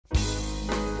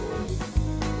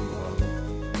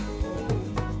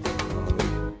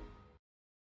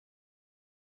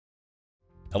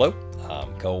Hello,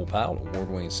 I'm Cole Powell,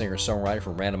 award-winning singer-songwriter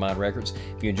from Random Mind Records.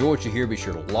 If you enjoy what you hear, be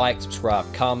sure to like, subscribe,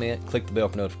 comment, click the bell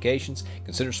for notifications.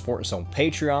 Consider supporting us on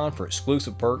Patreon for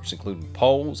exclusive perks, including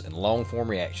polls and long-form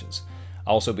reactions.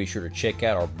 Also, be sure to check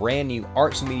out our brand new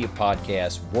arts and media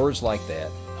podcast, Words Like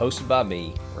That, hosted by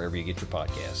me, wherever you get your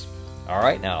podcasts. All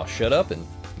right, now I'll shut up and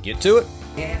get to it.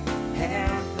 Can't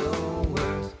have no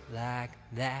words like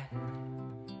that.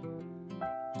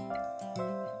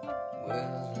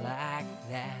 Words like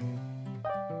that.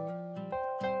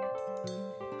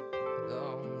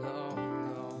 No, no,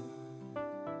 no.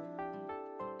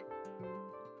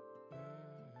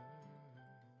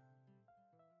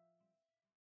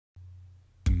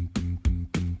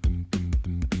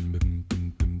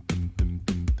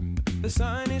 The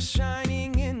sun is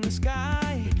shining in the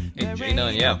sky. Hey,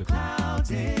 J-Nunn, yeah.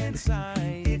 Clouds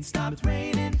inside. It stopped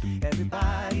raining.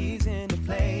 Everybody's into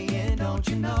playing. Don't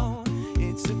you know?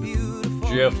 It's a beautiful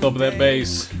Jeff thumping that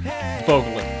bass,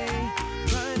 vocally.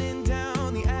 Running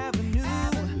down the avenue.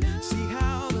 See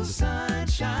how the sun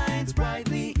shines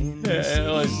brightly in the city.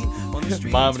 On the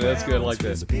streets Mom, that's good. I like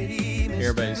where that. pity,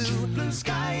 Air Mr. bass. Blue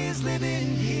sky is living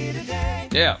here today.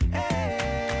 Yeah.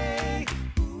 Hey,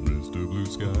 Mr. Blue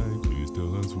Sky, please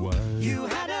tell us why. you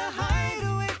had to hide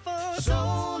away for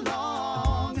so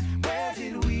long. Where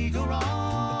did we go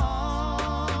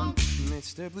wrong?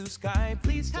 Mr. Blue Sky,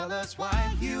 please tell us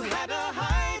why. You had to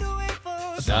hide away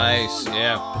for so Nice,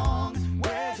 yeah. long.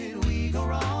 Where did we go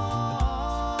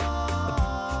wrong?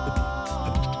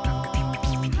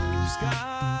 Blue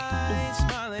sky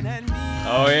smiling at me.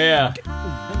 Oh, yeah.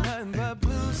 Nothing but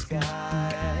blue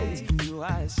skies. Do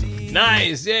I see?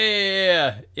 Nice,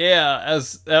 yeah. That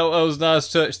was a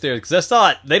nice touch there, because that's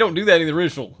not, they don't do that in the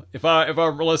original.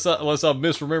 Unless I'm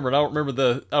misremembering, I don't remember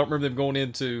them going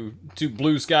into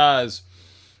Blue Skies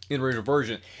in the original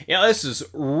version. Yeah, this is a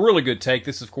really good take.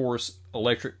 This is, of course,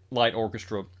 Electric Light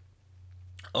Orchestra.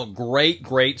 A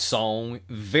great song.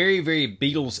 Very, very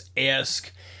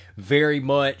Beatles-esque. Very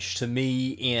much, to me,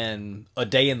 in A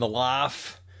Day in the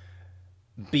Life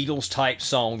Beatles-type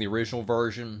song, the original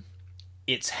version.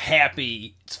 It's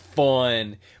happy, it's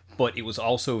fun, but it was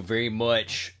also very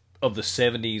much of the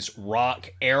 70s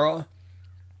rock era.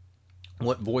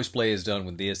 What VoicePlay has done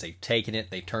with this, they've taken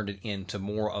it, they've turned it into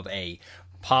more of a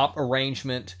pop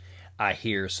arrangement. I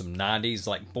hear some 90s,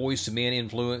 like Boyz II Men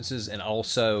influences, and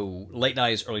also late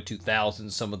 90s, early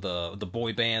 2000s, some of the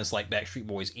boy bands like Backstreet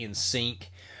Boys, NSYNC,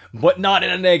 but not in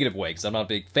a negative way, because I'm not a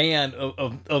big fan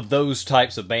of those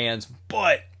types of bands,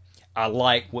 but I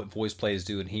like what VoicePlay is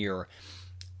doing here.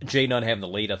 J-Nunn having the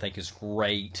lead, I think, is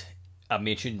great. I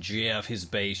mentioned Jeff, his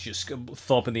bass, just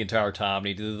thumping the entire time.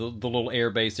 He did the little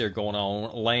air bass there going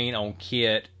on. Lane on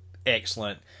kit,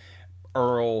 excellent.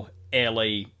 Earl,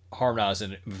 Ellie,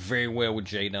 harmonizing very well with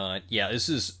J-Nunn. Yeah, this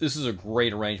is a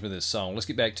great arrangement of this song. Let's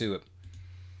get back to it.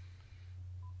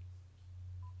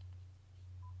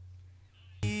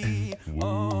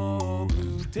 Oh,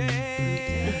 blue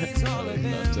days, all of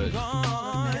them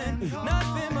gone.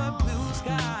 Nothing but blue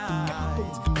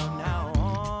skies from now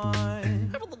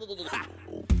on.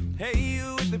 Hey,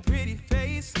 you with the pretty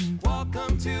face,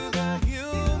 welcome to the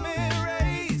human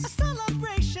race. A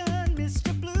celebration,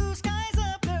 Mr. Blue Skies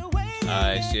up there waiting.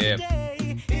 Nice, yeah.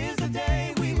 Today is the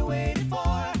day we were waiting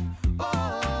for.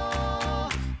 Oh,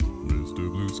 Mr.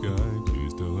 Blue Sky,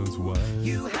 please tell us why.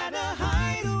 you had to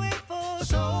hide away for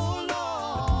so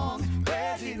long.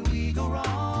 Where did we go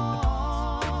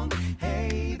wrong?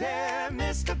 Hey there,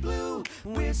 Mr. Blue,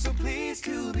 we're so pleased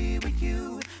to be with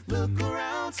you. Look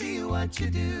around, see what you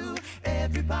do.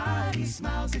 Everybody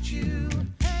smiles at you.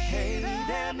 Hey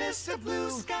there, Mr. Blue,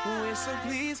 we're so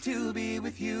pleased to be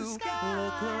with you.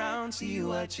 Look around, see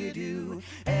what you do.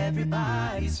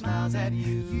 Everybody smiles at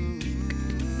you.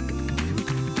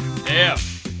 Yeah.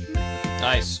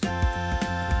 Nice.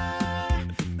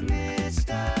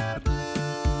 Mr.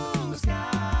 Blue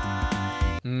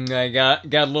Sky. I got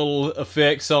little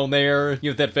effects on there.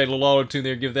 Give that effect, a little auto-tune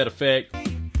there, give that effect.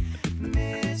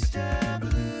 Mr.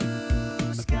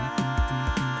 Blue Sky.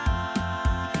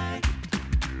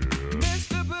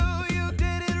 Mr. Blue, you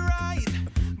did it right.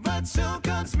 But so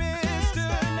comes Mr.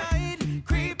 Knight,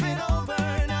 creeping over.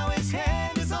 Now his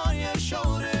hand is on your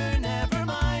shoulder. Never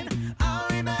mind, I'll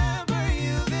remember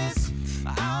you this.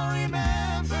 I'll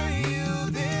remember you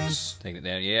this. Take it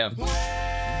down, yeah.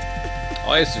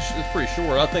 Oh, it's pretty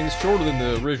short. I think it's shorter than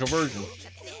the original version.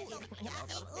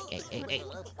 Hey.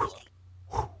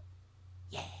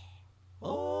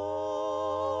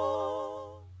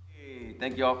 Hey,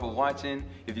 thank y'all for watching.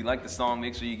 If you like the song,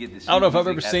 make sure you get the I don't know if I've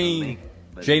music ever at the seen link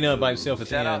J-Nunn by himself at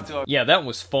the Shout out end. to our Yeah, that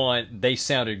was fun. They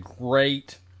sounded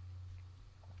great.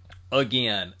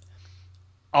 Again,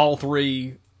 all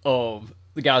three of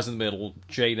the guys in the middle,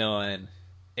 Jay Dunn,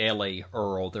 Ellie,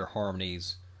 Earl, their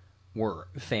harmonies were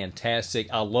fantastic.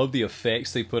 I love the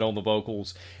effects they put on the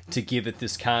vocals to give it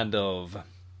this kind of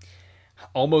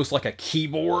almost like a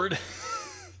keyboard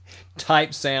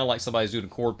type sound, like somebody's doing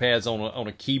chord pads on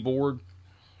a keyboard.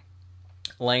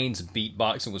 Lane's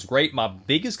beatboxing was great. My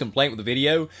biggest complaint with the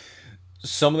video,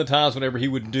 some of the times whenever he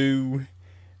would do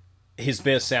his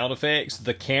best sound effects,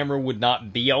 the camera would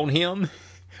not be on him,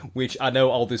 which I know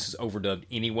all this is overdubbed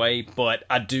anyway, but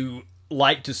I do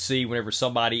like to see whenever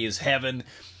somebody is having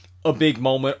a big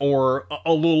moment or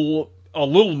a little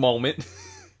moment,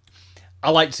 I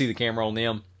like to see the camera on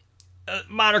them.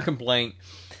 Minor complaint.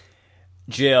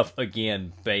 Jeff,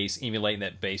 again, bass, emulating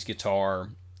that bass guitar,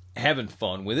 having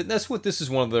fun with it. And that's what this is.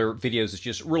 One of their videos is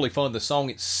just really fun. The song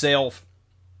itself,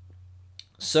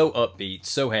 so upbeat,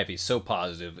 so happy, so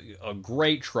positive. A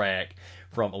great track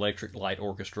from Electric Light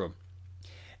Orchestra.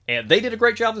 And they did a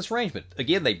great job with this arrangement.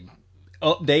 Again, they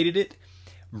updated it,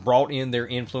 brought in their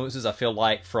influences, I feel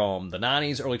like, from the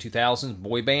 90s, early 2000s,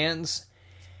 boy bands,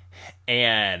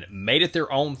 and made it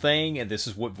their own thing, and this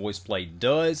is what VoicePlay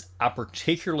does. I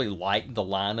particularly like the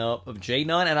lineup of Jay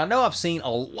Nunn, and I know I've seen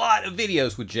a lot of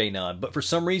videos with Jay Nunn, but for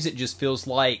some reason it just feels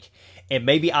like, and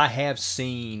maybe I have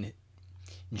seen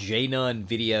Jay Nunn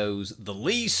videos the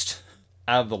least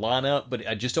out of the lineup, but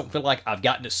I just don't feel like I've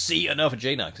gotten to see enough of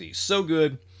Jay Nunn, because he's so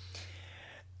good,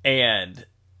 and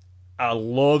I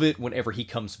love it whenever he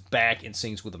comes back and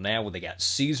sings with them now, when they got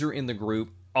Caesar in the group.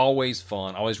 Always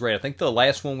fun, always great. I think the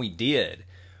last one we did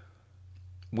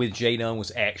with Jay Nunn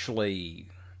was actually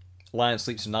Lion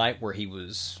Sleeps Tonight, where he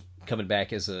was coming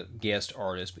back as a guest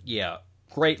artist. But yeah,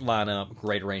 great lineup,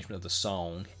 great arrangement of the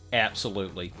song.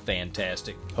 Absolutely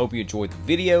fantastic. Hope you enjoyed the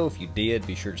video. If you did,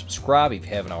 be sure to subscribe if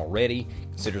you haven't already.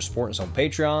 Consider supporting us on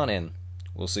Patreon, and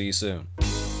we'll see you soon.